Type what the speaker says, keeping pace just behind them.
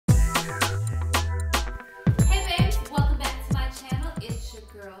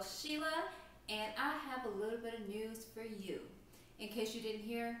Sheila, and I have a little bit of news for you. In case you didn't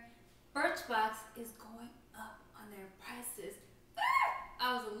hear, Birchbox is going up on their prices.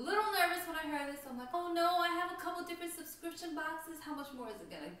 I was a little nervous when I heard this. I'm like, oh no, I have a couple different subscription boxes. How much more is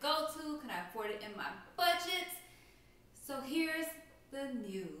it gonna go to? Can I afford it in my budget? So here's the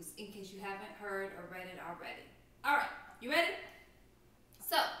news, in case you haven't heard or read it already. All right, you ready?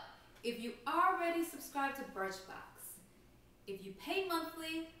 So, if you already subscribe to Birchbox, if you pay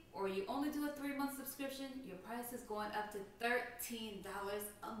monthly or you only do a 3-month subscription, your price is going up to $13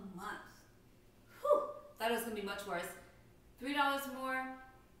 a month. Whew, thought it was gonna be much worse. $3 more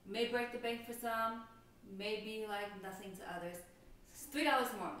may break the bank for some, may be like nothing to others. It's $3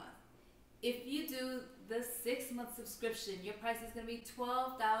 more a month. If you do the 6-month subscription, your price is gonna be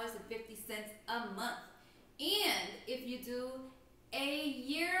 $12.50 a month. And if you do a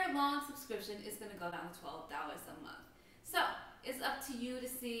year-long subscription, it's gonna go down to $12 a month. So it's up to you to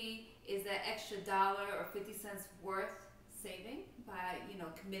see, is that extra dollar or 50 cents worth saving by,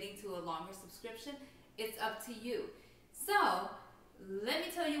 committing to a longer subscription? It's up to you. So let me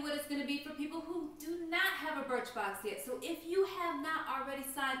tell you what it's going to be for people who do not have a Birchbox yet. So if you have not already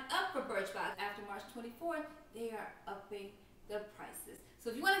signed up for Birchbox after March 24th, they are upping the prices. So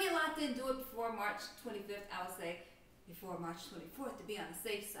if you want to get locked in, do it before March 25th. I would say before March 24th to be on the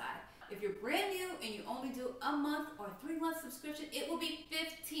safe side. If you're brand new and you only do a month or 3-month subscription, it will be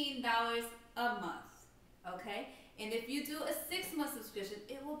 $15 a month. Okay? And if you do a 6-month subscription,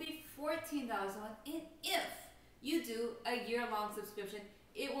 it will be $14 a month. And if you do a year-long subscription,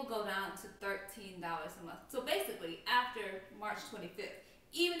 it will go down to $13 a month. So basically, after March 25th,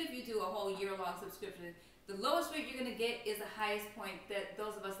 even if you do a whole year-long subscription, the lowest rate you're going to get is the highest point that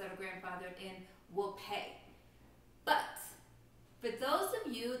those of us that are grandfathered in will pay. But for those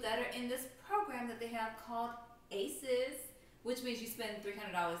of you that are in this program that they have called ACES, which means you spend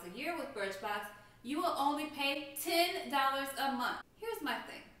 $300 a year with Birchbox, you will only pay $10 a month. Here's my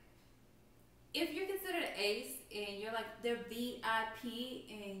thing. If you're considered an ACE and you're like their VIP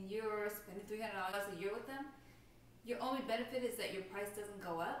and you're spending $300 a year with them, your only benefit is that your price doesn't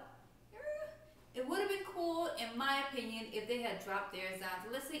go up. It would have been cool, in my opinion, if they had dropped theirs down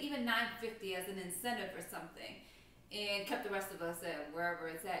to, let's say, even $9.50 as an incentive or something, and kept the rest of us at wherever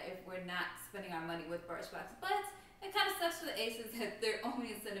it's at if we're not spending our money with Birchbox. But it kind of sucks for the ACEs that their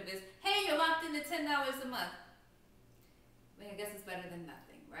only incentive is, hey, you're locked into $10 a month. I mean, I guess it's better than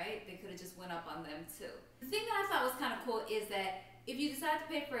nothing, right? They could have just went up on them too. The thing that I thought was kind of cool is that if you decide to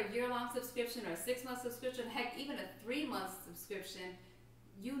pay for a year-long subscription or a 6-month subscription, heck, even a 3-month subscription,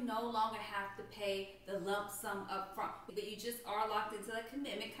 you no longer have to pay the lump sum up front. But you just are locked into a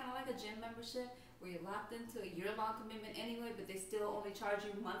commitment, kind of like a gym membership, where you're locked into a year-long commitment anyway, but they still only charge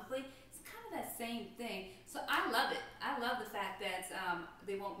you monthly. It's kind of that same thing. So I love it. I love the fact that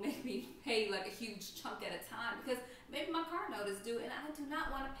they won't make me pay like a huge chunk at a time, because maybe my car note is due and I do not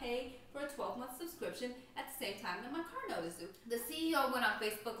want to pay for a 12-month subscription at the same time that my car note is due. The CEO went on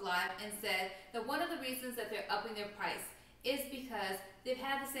Facebook Live and said that one of the reasons that they're upping their price is because they've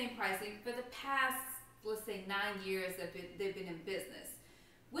had the same pricing for the past, let's say, 9 years that they've been in business,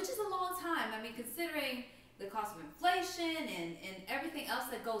 which is a long time. I mean, considering the cost of inflation and everything else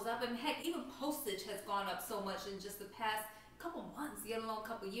that goes up, and heck, even postage has gone up so much in just the past couple months, let alone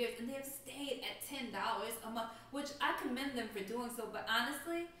couple years, and they have stayed at $10 a month, which I commend them for doing so. But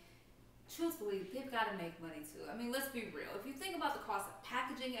honestly, truthfully, they've got to make money too. I mean, let's be real. If you think about the cost of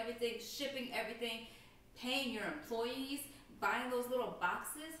packaging everything, shipping everything, paying your employees, buying those little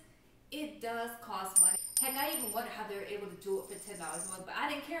boxes, it does cost money. Heck, I even wonder how they were able to do it for $10 a month, but I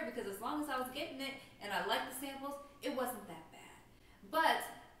didn't care, because as long as I was getting it and I liked the samples, it wasn't that bad. But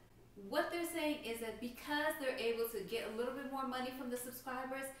what they're saying is that because they're able to get a little bit more money from the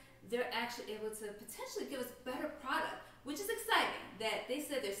subscribers, they're actually able to potentially give us better product, which is exciting. That they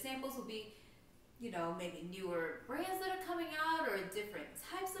said their samples will be, maybe newer brands that are coming out, or different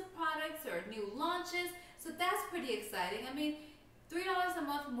types of products, or new launches. So that's pretty exciting. I mean, $3 a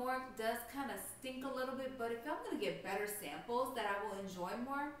month more does kind of stink a little bit, but if I'm going to get better samples that I will enjoy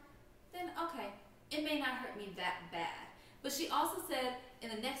more, then okay, it may not hurt me that bad. But she also said in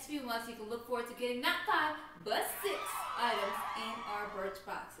the next few months you can look forward to getting not 5, but 6 items in our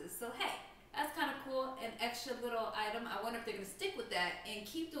Birchboxes. So hey, that's kind of cool, an extra little item. I wonder if they're going to stick with that and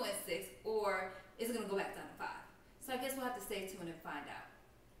keep doing 6, or is it going to go back down to 5? So I guess we'll have to stay tuned and find out.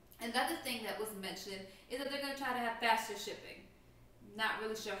 Another thing that was mentioned is that they're going to try to have faster shipping. Not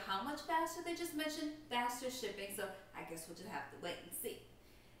really sure how much faster. They just mentioned faster shipping, so I guess we'll just have to wait and see.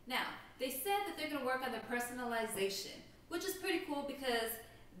 Now, they said that they're going to work on the personalization, which is pretty cool, because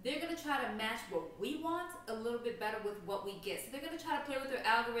they're going to try to match what we want a little bit better with what we get. So they're going to try to play with their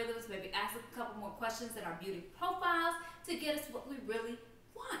algorithms, maybe ask a couple more questions in our beauty profiles to get us what we really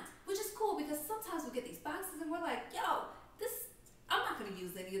want, which is cool because sometimes we get these boxes and we're like, yo, I'm not going to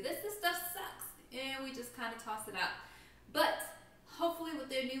use any of this. This stuff sucks. And we just kind of toss it out. But hopefully with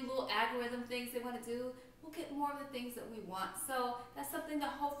their new little algorithm things they want to do, we'll get more of the things that we want. So that's something to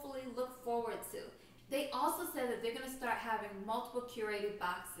hopefully look forward to. They also said that they're going to start having multiple curated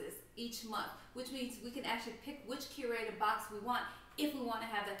boxes each month, which means we can actually pick which curated box we want if we want to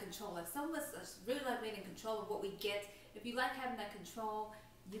have that control. Like some of us really like being in control of what we get. If you like having that control,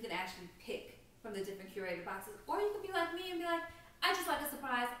 you can actually pick from the different curated boxes. Or you can be like me and be like, I just like a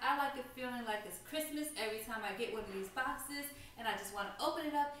surprise. I like it feeling like it's Christmas every time I get one of these boxes, and I just want to open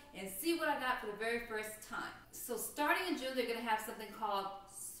it up and see what I got for the very first time. So starting in June, they're going to have something called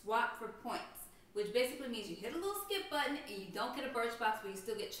Swap for Points, which basically means you hit a little skip button and you don't get a Birchbox, but you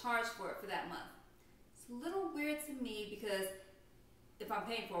still get charged for it for that month. It's a little weird to me because if I'm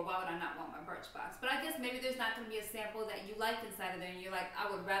paying for it, why would I not want my Birchbox? But I guess maybe there's not going to be a sample that you like inside of there, and you're like, I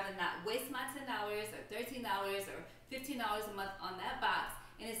would rather not waste my $10 or $13 or $15 a month on that box,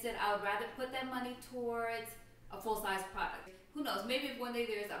 and instead I would rather put that money towards a full-size product. Who knows? Maybe if one day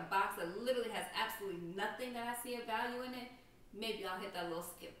there's a box that literally has absolutely nothing that I see a value in it, maybe I'll hit that little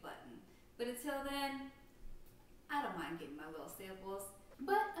skip button. But until then, I don't mind getting my little samples.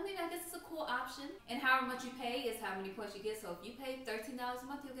 But, I mean, I guess it's a cool option. And however much you pay is how many points you get. So if you pay $13 a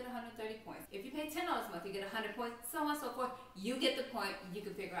month, you'll get 130 points. If you pay $10 a month, you get 100 points, so on and so forth. You get the point. You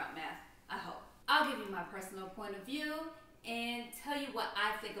can figure out math, I hope. I'll give you my personal point of view and tell you what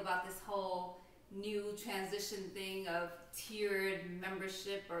I think about this whole new transition thing of tiered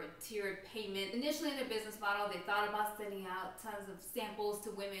membership or tiered payment. Initially in their business model, they thought about sending out tons of samples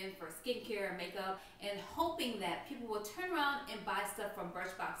to women for skincare and makeup and hoping that people will turn around and buy stuff from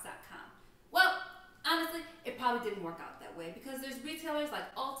Birchbox.com. Well, honestly, it probably didn't work out that way because there's retailers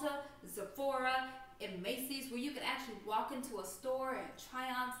like Ulta, Sephora, and Macy's where you can actually walk into a store and try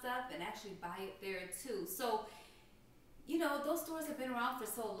on stuff and actually buy it there too. So you know, those stores have been around for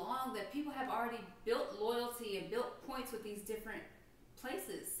so long that people have already built loyalty and built points with these different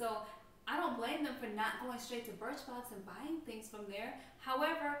places. So I don't blame them for not going straight to Birchbox and buying things from there.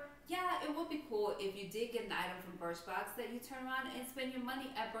 However, yeah, it would be cool if you did get an item from Birchbox that you turn around and spend your money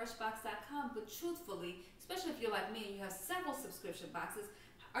at Birchbox.com. But truthfully, especially if you're like me and you have several subscription boxes,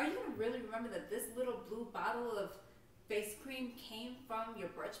 are you going to really remember that this little blue bottle of face cream came from your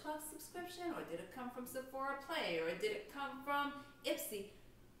Birchbox subscription, or did it come from Sephora Play, or did it come from Ipsy?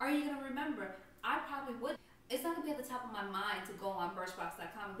 Are you going to remember? I probably would. It's not going to be at the top of my mind to go on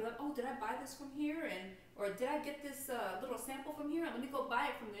Birchbox.com and be like, oh, did I buy this from here? Or did I get this little sample from here? Let me go buy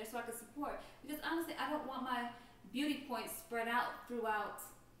it from there so I can support. Because honestly, I don't want my beauty points spread out throughout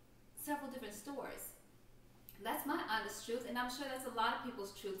several different stores. That's my honest truth, and I'm sure that's a lot of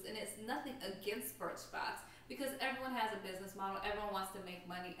people's truths, and it's nothing against Birchbox. Because everyone has a business model, everyone wants to make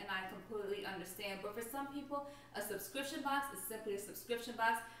money, and I completely understand. But for some people, a subscription box is simply a subscription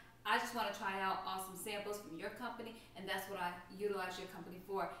box. I just want to try out awesome samples from your company, and that's what I utilize your company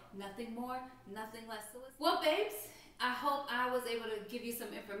for. Nothing more, nothing less. Well, babes, I hope I was able to give you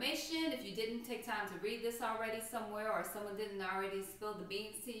some information. If you didn't take time to read this already somewhere, or someone didn't already spill the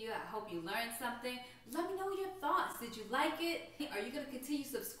beans to you, I hope you learned something. Let me know your thoughts. Did you like it? Are you going to continue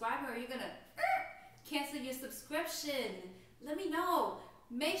subscribing, or are you going to cancel your subscription? Let me know.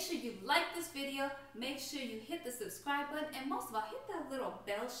 Make sure you like this video, make sure you hit the subscribe button, and most of all, hit that little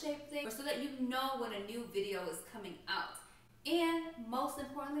bell-shaped thing so that you know when a new video is coming out. And most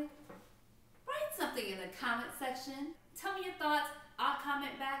importantly, write something in the comment section. Tell me your thoughts. I'll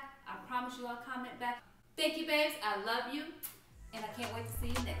comment back. I promise you I'll comment back. Thank you, babes. I love you, and I can't wait to see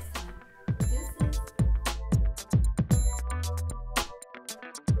you next time.